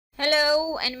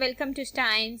and welcome to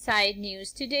Star Inside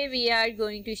News. Today we are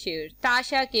going to share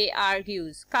Tasha K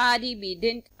argues Cardi B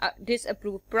didn't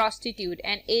disapprove prostitute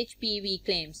and HPV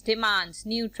claims, demands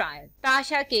new trial.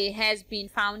 Tasha K has been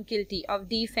found guilty of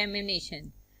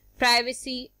defamation,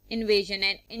 privacy invasion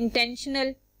and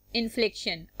intentional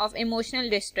infliction of emotional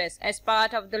distress as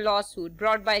part of the lawsuit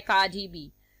brought by Cardi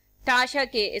B.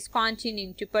 Tasha K is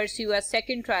continuing to pursue a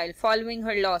second trial following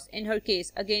her loss in her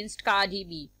case against Cardi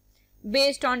B.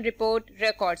 Based on report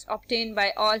records obtained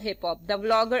by All Hip Hop, the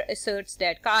vlogger asserts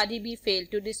that Cardi B failed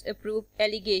to disapprove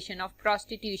allegation of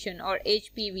prostitution or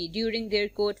HPV during their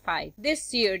court fight.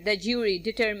 This year, the jury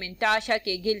determined Tasha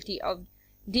K guilty of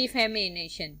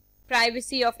defamation,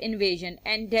 privacy of invasion,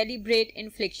 and deliberate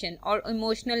infliction or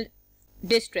emotional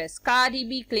distress. Cardi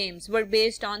B claims were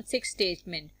based on 6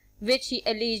 statements, which she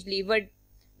allegedly were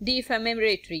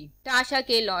defamatory. Tasha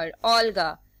K lawyer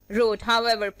Olga wrote,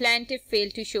 however, plaintiff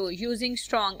failed to show, using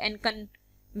strong and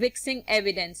convincing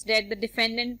evidence, that the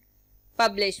defendant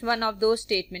published one of those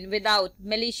statements without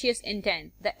malicious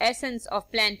intent. The essence of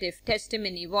plaintiff's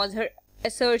testimony was her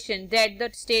assertion that the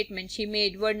statements she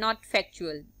made were not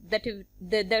factual. The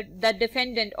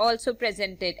defendant also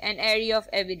presented an array of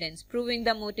evidence proving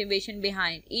the motivation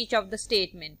behind each of the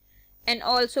statements and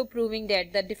also proving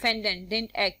that the defendant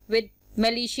didn't act with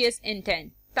malicious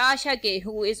intent. Tasha K,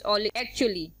 who is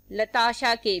actually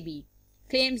Latasha KB,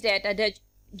 claims that a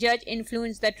judge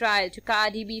influenced the trial to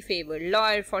Cardi B favor.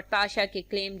 Lawyer for Tasha K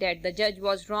claimed that the judge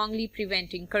was wrongly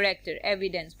preventing character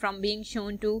evidence from being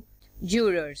shown to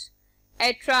jurors.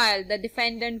 At trial, the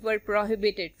defendants were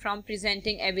prohibited from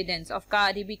presenting evidence of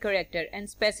Cardi B character and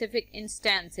specific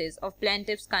instances of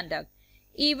plaintiff's conduct,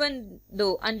 even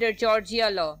though under Georgia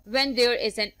law, when there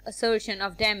is an assertion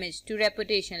of damage to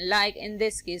reputation, like in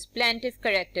this case, plaintiff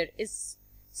character is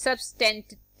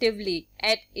substantively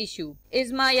at issue.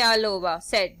 Izmaylova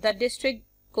said the district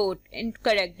court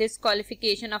incorrect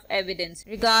disqualification of evidence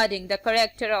regarding the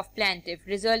character of plaintiff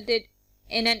resulted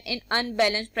in an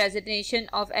unbalanced presentation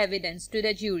of evidence to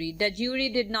the jury. The jury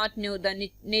did not know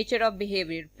the nature of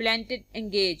behavior plaintiff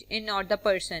engaged in or the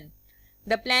person.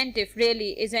 The plaintiff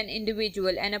really is an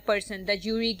individual and a person. The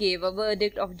jury gave a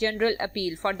verdict of general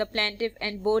appeal for the plaintiff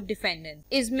and both defendants.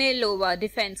 Izmaylova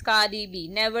defends Cardi B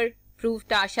never proved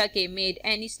Tasha K made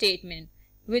any statement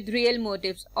with real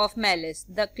motives of malice.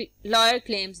 The lawyer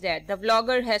claims that the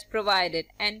vlogger has provided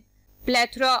an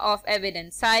plethora of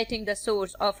evidence citing the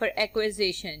source of her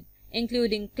accusation,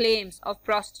 including claims of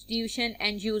prostitution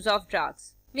and use of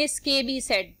drugs. Ms. KB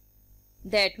said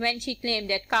that when she claimed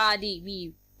that Cardi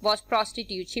B was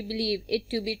prostitute, she believed it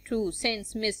to be true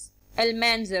since Ms.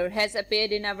 Almanzar has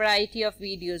appeared in a variety of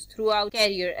videos throughout her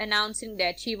career announcing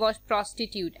that she was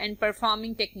prostitute and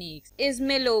performing techniques.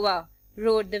 Izmaylova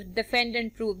wrote, the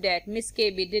defendant proved that Ms.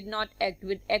 KB did not act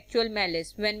with actual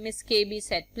malice when Ms. KB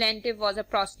said plaintiff was a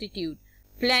prostitute.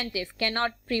 Plaintiff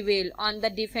cannot prevail on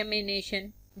the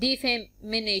defamation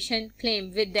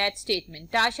claim with that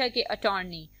statement. Tasha K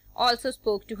attorney also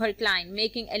spoke to her client,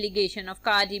 making allegation of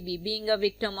Cardi B being a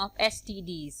victim of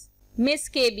STDs. Ms.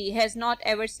 KB has not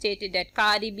ever stated that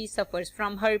Cardi B suffers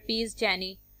from herpes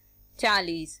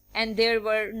genitalis, and there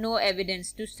were no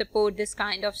evidence to support this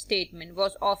kind of statement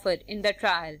was offered in the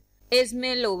trial.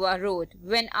 Izmaylova wrote,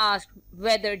 when asked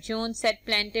whether Jones said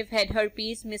plaintiff had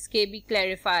herpes, Ms. KB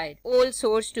clarified, "Old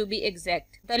source to be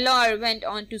exact." The lawyer went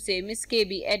on to say Ms.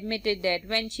 KB admitted that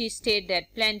when she stated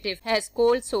that plaintiff has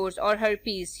cold sores or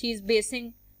herpes, she is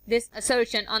basing this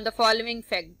assertion on the following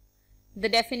fact: the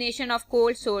definition of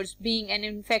cold sores being an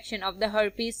infection of the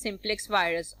herpes simplex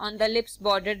virus on the lips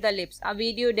border the lips. A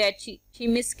video that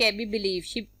Ms. KB believed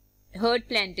she heard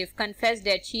plaintiff confess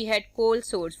that she had cold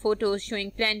sores. Photos showing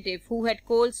plaintiff who had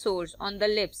cold sores on the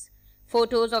lips.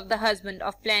 Photos of the husband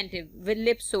of plaintiff with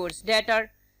lip sores that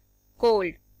are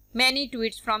cold. Many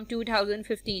tweets from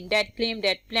 2015 that claim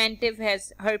that plaintiff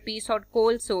has herpes or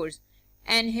cold sores,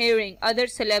 and hearing other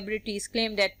celebrities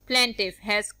claim that plaintiff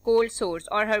has cold sores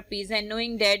or herpes, and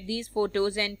knowing that these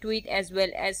photos and tweet as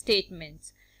well as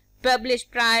statements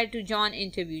published prior to John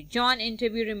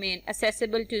interview remain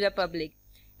accessible to the public,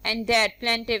 and that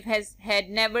plaintiff had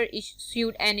never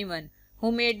sued anyone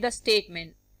who made the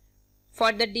statement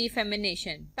for the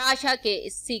defamation. Tasha K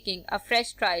is seeking a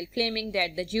fresh trial, claiming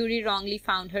that the jury wrongly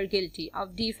found her guilty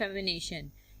of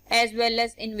defamation as well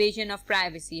as invasion of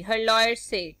privacy. Her lawyers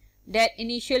say that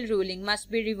initial ruling must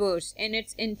be reversed in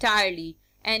its entirety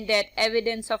and that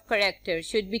evidence of character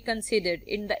should be considered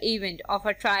in the event of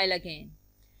a trial again.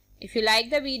 If you like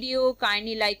the video,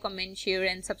 kindly like, comment, share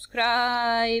and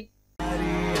subscribe.